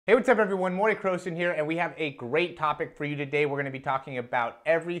Hey, what's up everyone? Morey Croson here, and we have a great topic for you today. We're going to be talking about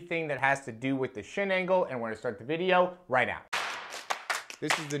everything that has to do with the shin angle, and we're going to start the video right now.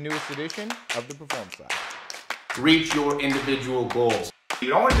 This is the newest edition of the Performance Lab. Reach your individual goals. You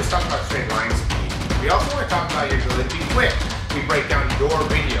don't want to just talk about straight line speed. We also want to talk about your ability to be quick. We break down your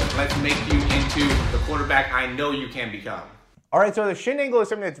video. Let's make you into the quarterback I know you can become. All right, so the shin angle is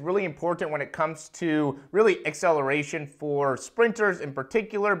something that's really important when it comes to really acceleration for sprinters in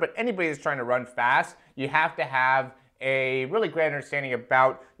particular, but anybody that's trying to run fast, you have to have a really great understanding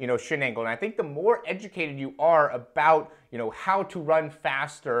about, shin angle. And I think the more educated you are about, how to run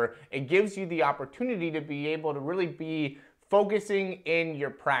faster, it gives you the opportunity to be able to really be focusing in your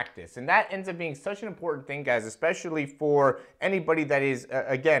practice. And that ends up being such an important thing, guys, especially for anybody that is,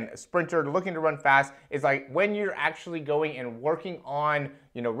 again, a sprinter looking to run fast. Is like when you're actually going and working on,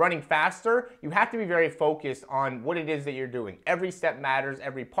 running faster, you have to be very focused on what it is that you're doing. Every step matters,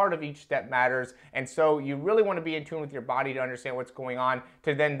 every part of each step matters. And so you really want to be in tune with your body to understand what's going on,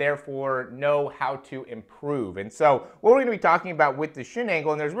 to then therefore know how to improve. And so what we're going to be talking about with the shin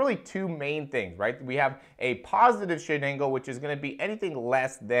angle, and there's really two main things, right? We have a positive shin angle, which is going to be anything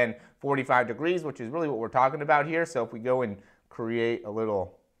less than 45 degrees, which is really what we're talking about here. So if we go and create a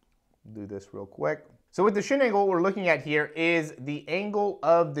little, do this real quick. So with the shin angle, what we're looking at here is the angle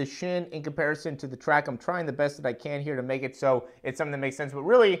of the shin in comparison to the track. I'm trying the best that I can here to make it so it's something that makes sense. But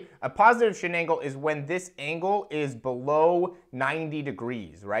really, a positive shin angle is when this angle is below 90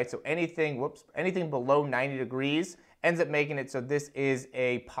 degrees, right? So anything below 90 degrees ends up making it so this is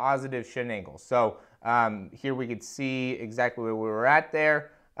a positive shin angle. So here we could see exactly where we were at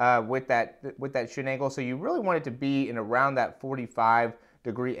there with that shin angle. So you really want it to be in around that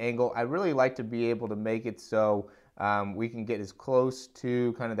 45-degree angle. I really like to be able to make it so we can get as close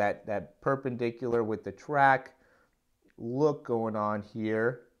to kind of that perpendicular with the track look going on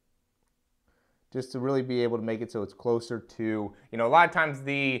here, just to really be able to make it so it's closer to, a lot of times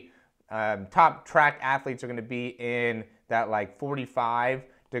the top track athletes are going to be in that like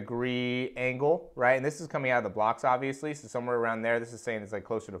 45-degree angle, right? And this is coming out of the blocks, obviously, so somewhere around there. This is saying it's like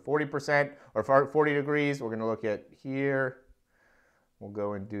closer to 40% or 40 degrees. We're going to look at here. We'll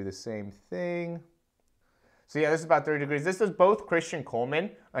go and do the same thing. So yeah, this is about 30 degrees. This is both Christian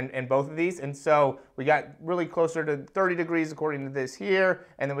Coleman and both of these. And so we got really closer to 30 degrees according to this here.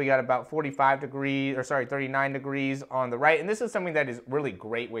 And then we got about 39 degrees on the right. And this is something that is really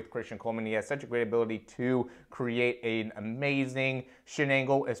great with Christian Coleman. He has such a great ability to create an amazing shin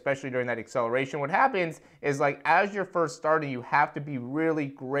angle, especially during that acceleration. What happens is, like, as you're first starting, you have to be really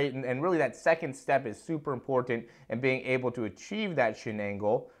great. And really that second step is super important in being able to achieve that shin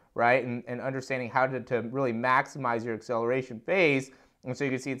angle, right? And understanding how to really maximize your acceleration phase. And so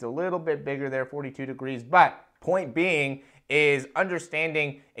you can see it's a little bit bigger there, 42 degrees. But point being is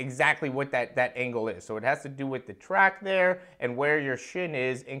understanding exactly what that angle is. So it has to do with the track there and where your shin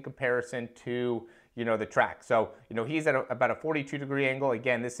is in comparison to, the track. So, he's at about a 42-degree angle.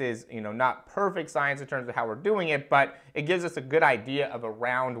 Again, this is, not perfect science in terms of how we're doing it, but it gives us a good idea of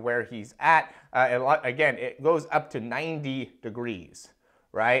around where he's at. Again, it goes up to 90 degrees.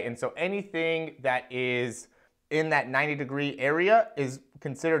 Right? And so anything that is in that 90-degree area is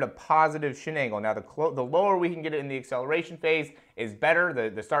considered a positive shin angle. Now, the lower we can get it in the acceleration phase is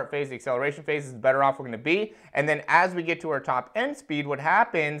better. The start phase, the acceleration phase is better off we're going to be. And then as we get to our top end speed, what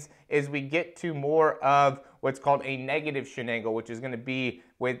happens is we get to more of what's called a negative shin angle, which is going to be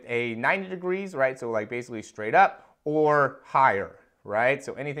with a 90 degrees, right? So like basically straight up or higher, right?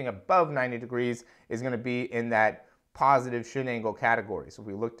 So anything above 90 degrees is going to be in that positive shin angle category. So if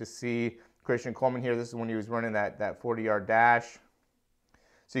we look to see Christian Coleman here, this is when he was running that 40-yard dash.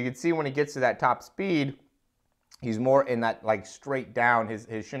 So you can see when he gets to that top speed, he's more in that like straight down. His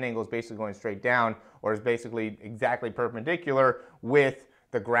shin angle is basically going straight down, or is basically exactly perpendicular with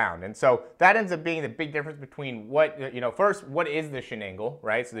the ground. And so that ends up being the big difference between what, first, what is the shin angle,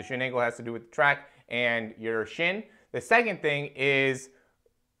 right? So the shin angle has to do with the track and your shin. The second thing is,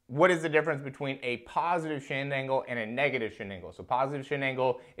 what is the difference between a positive shin angle and a negative shin angle? So positive shin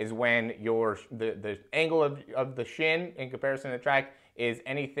angle is when the angle of the shin in comparison to the track is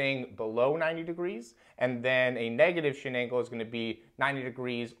anything below 90 degrees. And then a negative shin angle is going to be 90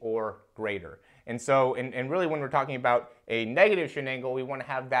 degrees or greater. And so, and really when we're talking about a negative shin angle, we want to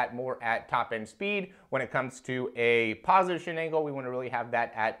have that more at top end speed. When it comes to a positive shin angle, we want to really have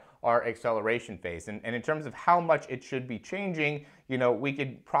that at our acceleration phase. And in terms of how much it should be changing, we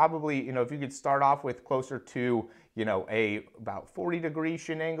could probably, if you could start off with closer to, about 40-degree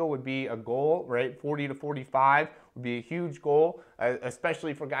shin angle would be a goal, right? 40 to 45 would be a huge goal,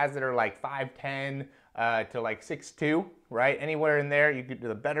 especially for guys that are like 5'10", to like 6'2", right? Anywhere in there,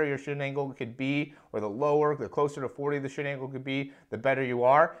 the better your shin angle could be, or the lower, the closer to 40 the shin angle could be, the better you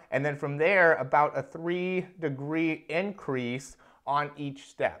are. And then from there, about a 3-degree increase on each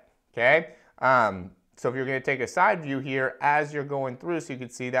step, okay? So if you're gonna take a side view here as you're going through, so you can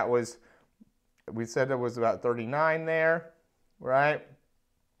see that was, we said it was about 39 there, right?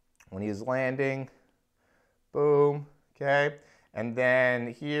 When he was landing, boom, okay? And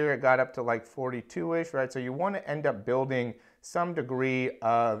then here it got up to like 42-ish, right? So you want to end up building some degree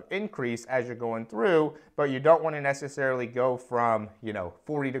of increase as you're going through, but you don't want to necessarily go from,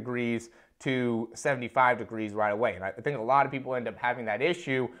 40 degrees to 75 degrees right away. And I think a lot of people end up having that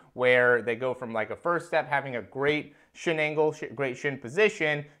issue where they go from like a first step having a great shin angle, great shin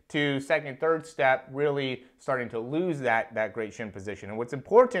position, to second, third step really starting to lose that great shin position. And what's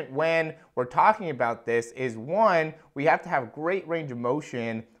important when we're talking about this is, one, we have to have great range of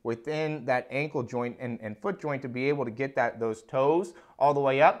motion within that ankle joint and foot joint to be able to get those toes all the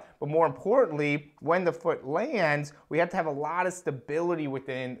way up. But more importantly, when the foot lands, we have to have a lot of stability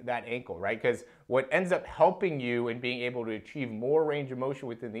within that ankle, right? Because what ends up helping you in being able to achieve more range of motion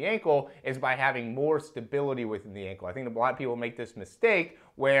within the ankle is by having more stability within the ankle. I think a lot of people make this mistake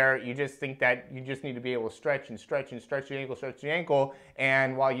where you just think that you just need to be able to stretch and stretch and stretch the ankle,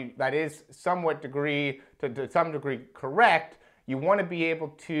 and while that is somewhat to some degree correct, you want to be able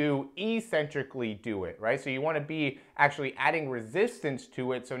to eccentrically do it, right? So you want to be actually adding resistance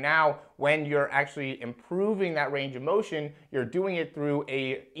to it. So now when you're actually improving that range of motion, you're doing it through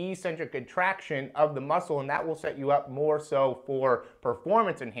a eccentric contraction of the muscle, and that will set you up more so for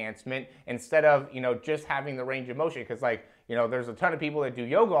performance enhancement instead of, just having the range of motion. Because there's a ton of people that do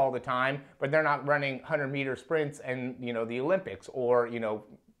yoga all the time, but they're not running 100-meter sprints and, the Olympics, or,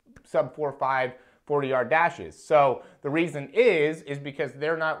 sub 4.5 40-yard dashes. So the reason is because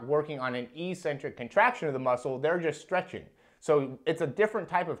they're not working on an eccentric contraction of the muscle, they're just stretching. So it's a different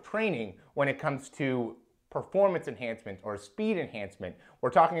type of training when it comes to performance enhancement or speed enhancement. We're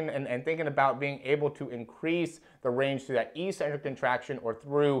talking and thinking about being able to increase the range through that eccentric contraction or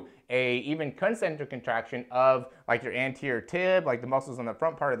through a even concentric contraction of like your anterior tib, like the muscles on the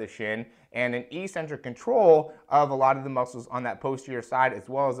front part of the shin, and an eccentric control of a lot of the muscles on that posterior side, as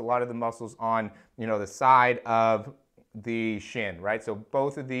well as a lot of the muscles on, the side of the shin, right? So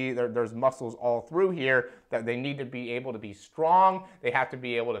both of there's muscles all through here that they need to be able to be strong. They have to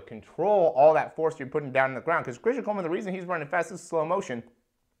be able to control all that force you're putting down on the ground. Because Christian Coleman, the reason he's running fast is slow motion.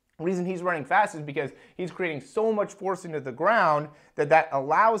 The reason he's running fast is because he's creating so much force into the ground that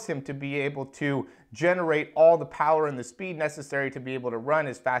allows him to be able to generate all the power and the speed necessary to be able to run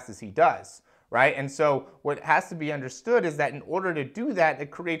as fast as he does, right? And so what has to be understood is that in order to do that, it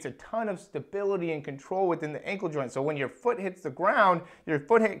creates a ton of stability and control within the ankle joint. So when your foot hits the ground, your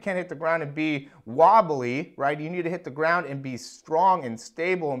foot can't hit the ground and be wobbly, right? You need to hit the ground and be strong and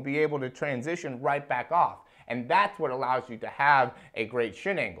stable and be able to transition right back off. And that's what allows you to have a great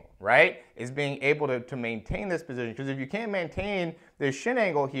shin angle, right? Is being able to maintain this position. Because if you can't maintain the shin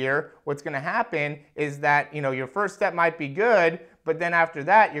angle here, what's going to happen is that, your first step might be good, but then after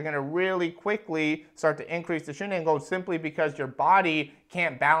that, you're going to really quickly start to increase the shin angle simply because your body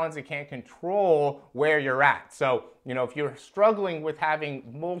can't balance, it can't control where you're at. So, if you're struggling with having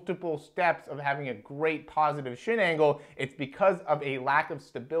multiple steps of having a great positive shin angle, it's because of a lack of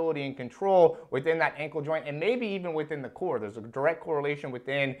stability and control within that ankle joint, and maybe even within the core. There's a direct correlation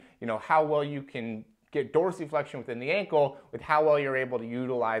within, how well you can get dorsiflexion within the ankle with how well you're able to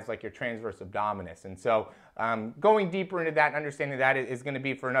utilize like your transverse abdominis. And so going deeper into that and understanding that is going to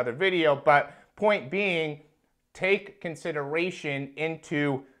be for another video, but point being, take consideration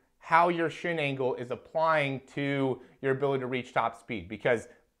into how your shin angle is applying to your ability to reach top speed, because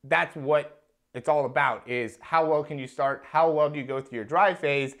that's what it's all about, is how well can you start, how well do you go through your drive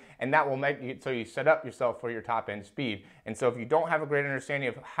phase, and that will make it so you set up yourself for your top end speed. And so if you don't have a great understanding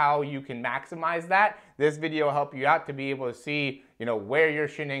of how you can maximize that, this video will help you out to be able to see, where your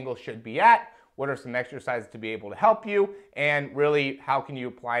shin angle should be at, what are some exercises to be able to help you, and really how can you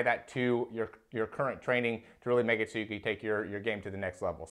apply that to your current training to really make it so you can take your game to the next level.